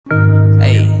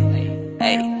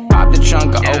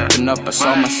up, I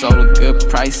sold my soul a good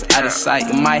price. Out of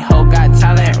sight, my hoe got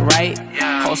talent, right?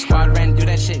 Whole squad ran, do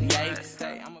that shit, yeah.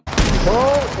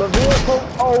 Pull the vehicle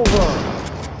over.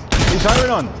 Who's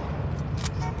hiring on?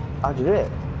 How'd you do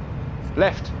it?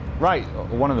 Left, right,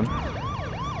 one of them.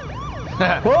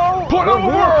 Pull Put the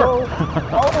over!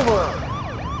 vehicle over.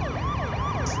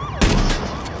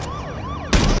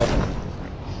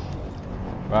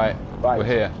 Right, we're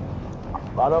here.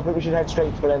 I don't think we should head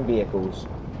straight for them vehicles.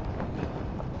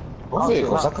 What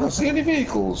vehicles? I can't see any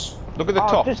vehicles. Look at the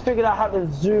I've top. just figured out how to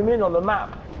zoom in on the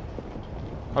map.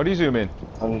 How do you zoom in?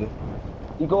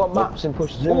 You go on maps and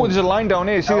push zoom. Oh, there's a line down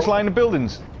here. See this line of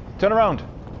buildings? Turn around.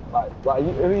 Right, who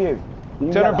are you?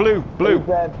 Turn blue. Blue.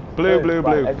 Right, blue.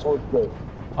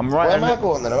 I'm right. Where am I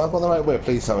going then? Am I going the right way?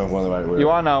 Please tell me I'm going the right way. You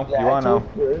are now. Yeah, you are now.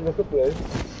 Blue. Look at blue.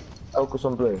 Focus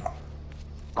on blue.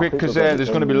 Quick, because there's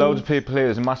going to be loads of people here.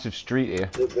 There's a massive street here.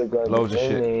 Loads of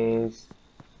shit.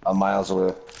 I'm miles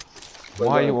away. Why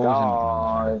are you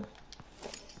always in?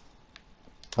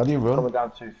 How do you run? Coming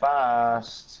down too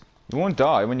fast. You won't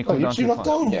die when you come down too You're fast.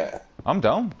 not down yet? I'm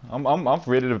down. I've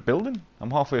raided a building. I'm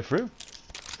halfway through.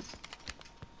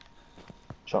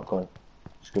 Shotgun.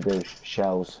 Skadoosh.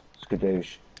 Shells.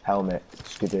 Skadoosh. Helmet.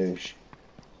 Skadoosh.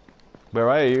 Where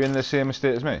are you? You're in the same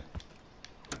estate as me?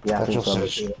 Yeah, I think so.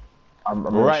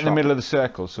 We're right in the middle of the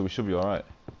circle, so we should be alright.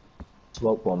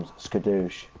 Smoke bombs.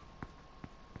 Skadoosh.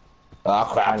 Ah,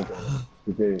 crap.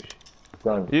 Skadoosh.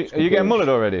 Done. Are you getting mullet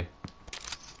already?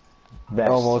 Vest.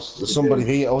 Almost. Somebody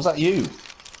here. Oh, was that you?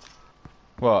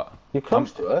 What? You're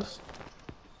close to us.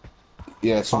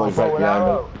 Yeah, somebody right behind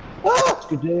me.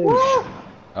 Skadoosh.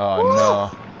 Oh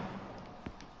no.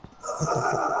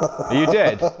 Are you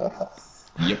dead?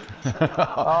 Yep.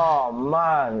 Oh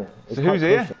man. So who's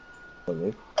here?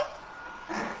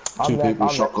 Two people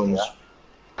with shotguns.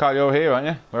 Carl, you're here, aren't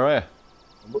you? Where are you?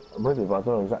 I'm with you, but I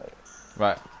don't know exactly.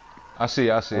 Right. I see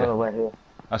you, I see I don't know you. where here.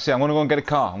 I see you. I'm gonna go and get a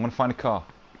car. I'm gonna find a car.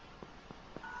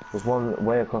 There's one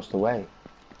way across the way.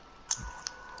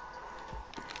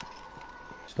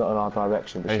 It's not in our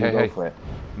direction, but should we go for it?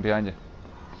 I'm behind you.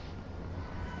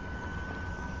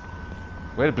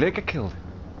 Where did Blake get killed?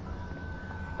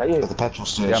 Are you? At the petrol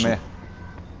station. Yeah, I'm here.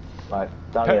 Right,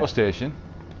 down Petrol here. station?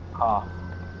 Car.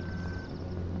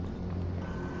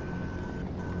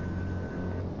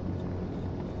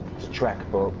 It's a trek,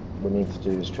 but we need to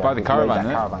do this trek. By the caravan,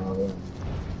 I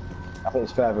think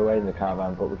it's further away than the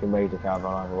caravan, but we can raid the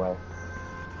caravan either way.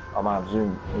 I might have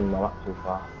zoomed in my map too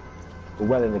far. We're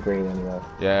well in the green anyway.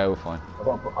 Yeah, we're fine. I've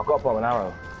got a bow and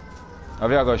arrow. I've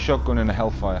got a shotgun and a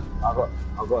hellfire. I've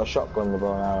got a shotgun and a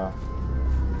bow and arrow.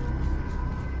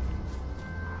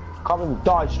 Can't even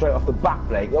die straight off the bat,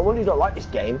 Blake. No wonder you don't like this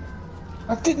game.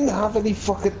 I didn't have any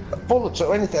fucking bullets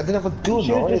or anything. I didn't have a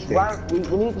gun or anything.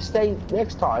 We need to stay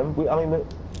next time.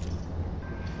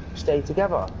 Stay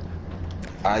together.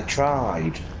 I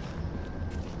tried.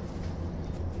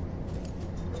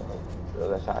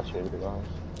 That's actually a bit nice.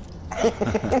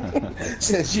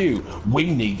 Says you.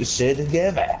 We need to stay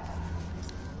together.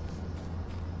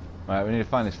 Right, we need to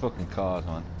find these fucking cars,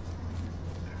 man.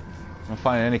 I'm not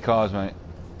finding any cars, mate.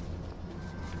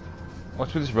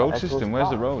 What's with this road system? Where's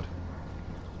the road?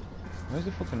 Where's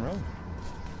the fucking road?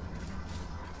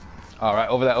 Alright,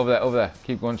 over there.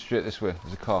 Keep going straight this way.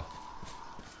 There's a car.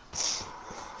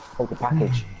 Take the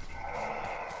package.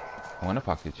 I want a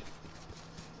package.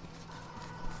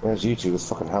 There's you two with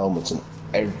fucking helmets and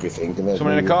everything. And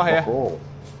someone in a car here.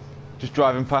 Just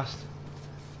driving past.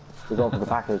 We're going for the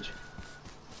package.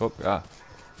 Fuck that.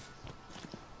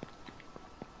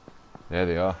 There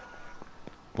they are.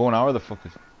 Born hour, the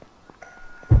fuckers.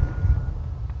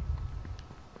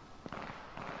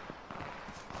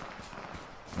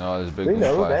 No, there's a big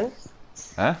gunfire.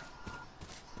 Huh?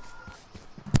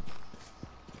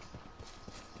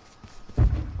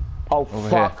 Oh, Over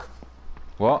fuck. Here.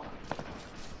 What?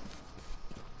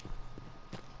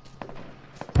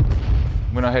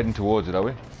 We're not heading towards it, are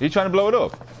we? Are you trying to blow it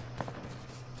up?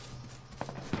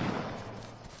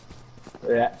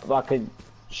 Yeah, fucking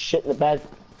shit in the bed.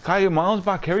 Kyle, you're miles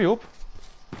back, hurry up.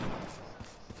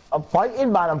 I'm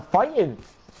fighting, man, I'm fighting.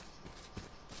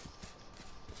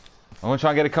 I'm gonna try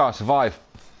and get a car, survive.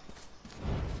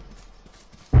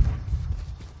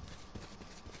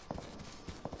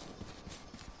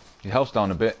 Your health's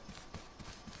down a bit.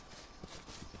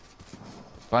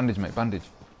 Bandage, mate, bandage.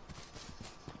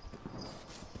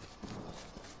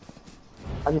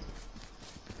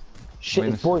 Shit,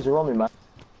 these boys are on me, man.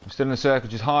 I'm still in the circle,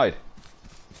 just hide.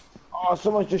 Oh,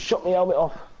 someone's just shot my helmet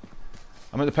off.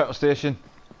 I'm at the petrol station.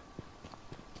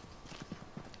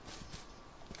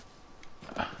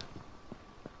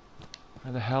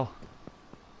 Where the hell?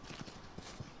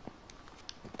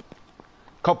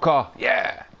 Cop car,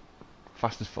 yeah!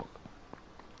 Fast as fuck.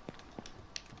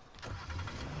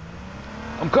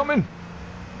 I'm coming!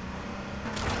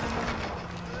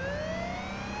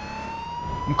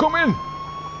 I'm coming!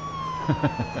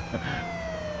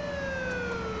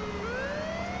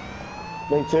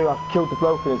 Me too, I've killed the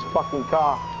bloke in his fucking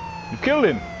car. You killed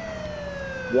him?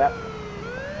 Yep.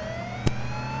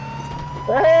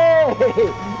 Hey!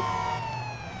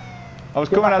 I was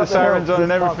coming out of the sirens on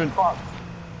and everything.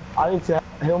 I need to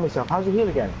heal myself. How's he heal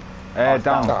again?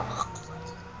 Down.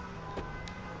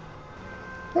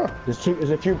 There's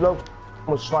a few blokes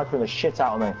sniping the shit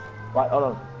out of me. Right, hold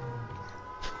on.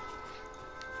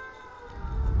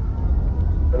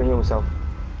 Let me heal myself.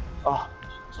 Oh,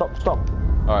 stop.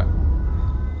 Alright.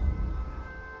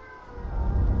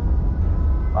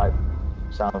 Right,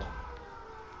 sound.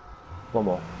 One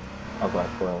more. I've got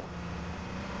it.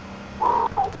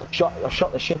 I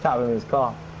shot the shit out of him in his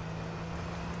car.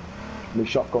 New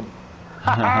shotgun.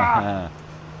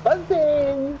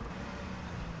 Buzzing!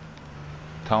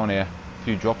 Town here. A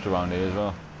few drops around here as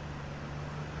well.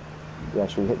 Yeah,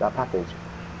 should we hit that package?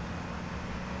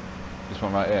 This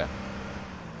one right here.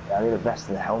 Yeah, I need a vest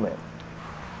and a helmet.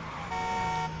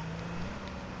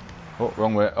 Oh,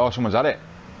 wrong way. Oh, someone's at it.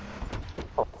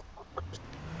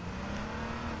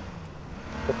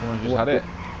 Someone's just had it.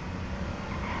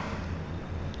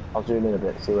 I'll zoom in a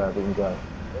bit, see where we can go.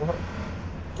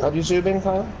 How do you zoom in,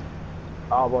 Kyle?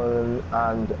 R1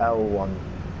 and L1.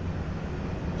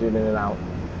 Zoom in and out.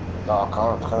 No, I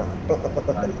can't.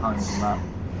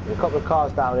 There's a couple of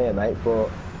cars down here, mate, but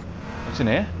What's in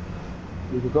here?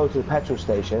 you could go to the petrol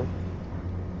station.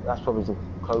 That's probably the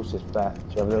closest bet.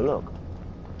 Should we have a little look?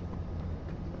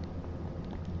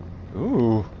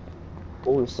 Ooh.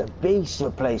 Oh, it's a beast of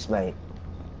a place, mate.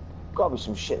 Gotta be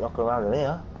some shit knocking around in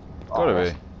here.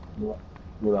 Gotta be.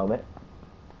 New helmet.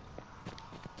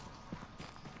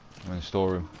 I'm in the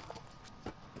storeroom.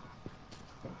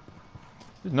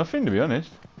 There's nothing, to be honest.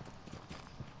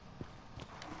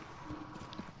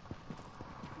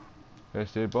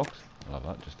 First aid box. I'll have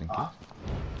that just in case.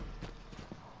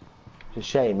 It's a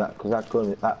shame that, because that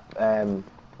gun,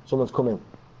 someone's coming.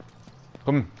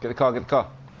 Come, get the car, get the car.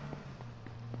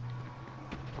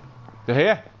 They're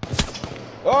here.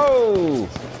 Oh!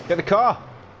 Get the car.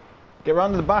 Get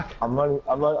round to the back. I'm running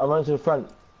to the front.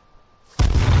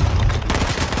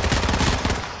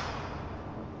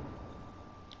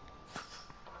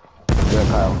 Yeah,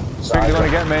 Kyle. Think they're gonna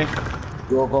get me.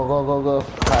 Go.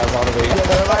 Kyle's on the way.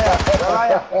 Where are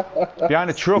you? Behind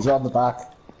the truck. He's on the back.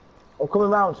 I'm coming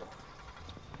round.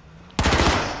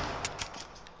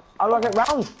 How do I get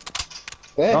round?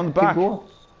 Yeah, On the back. Keep going.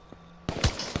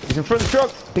 He's in front of the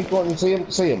truck. Keep going and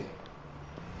see him.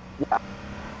 Yeah.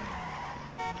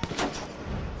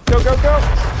 Go. Go.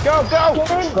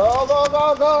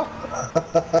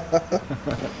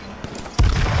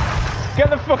 Get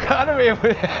the fuck out of here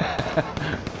with it.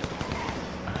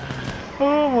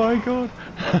 Oh my god.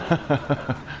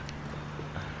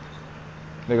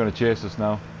 They're gonna chase us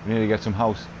now. We need to get some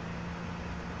house.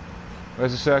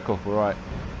 Where's the circle? We're right.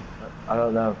 I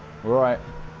don't know. We're right.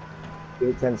 Give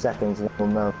it 10 seconds and we'll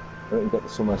know. We can get to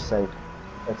somewhere safe.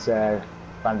 Let's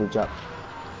bandage up.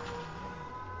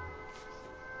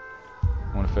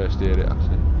 I want to first aid it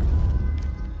actually.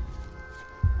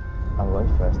 I'm going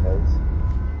to first aids.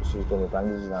 She's doing the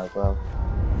bandages now as well.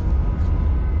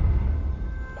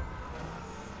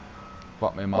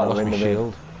 Fuck me, man, I lost my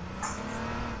shield.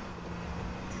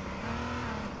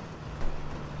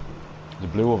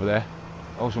 There's blue over there.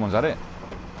 Oh, someone's at it.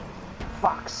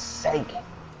 Fuck's sake!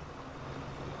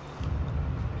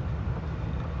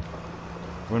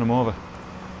 Run them over.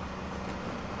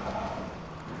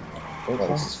 Oh,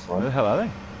 this is Where fun. the hell are they?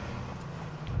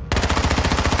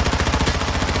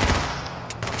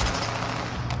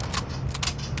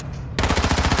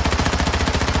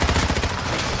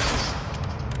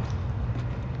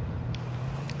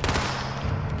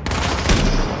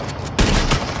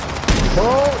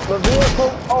 Pull the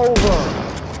vehicle over!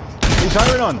 Who's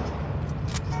firing on?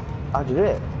 How'd you do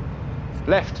it?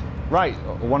 Left, right,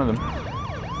 one of them.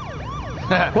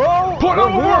 Pull Pull the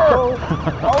over! vehicle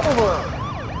over!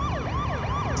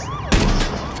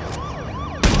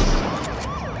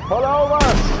 Pull over!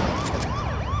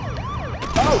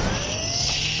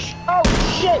 Oh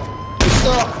shit!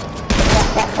 Stop!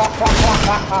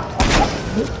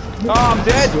 Oh, I'm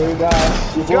dead! You're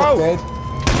both Go. dead.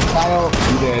 Kyle,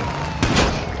 you dead.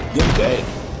 You're dead.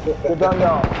 Good done,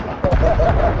 y'all.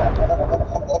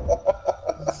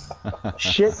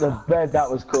 Shit the bed, that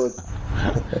was good.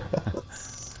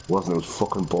 Wasn't it was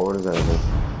fucking boring as anything.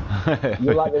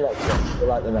 You like the next one. You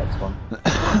like the next one.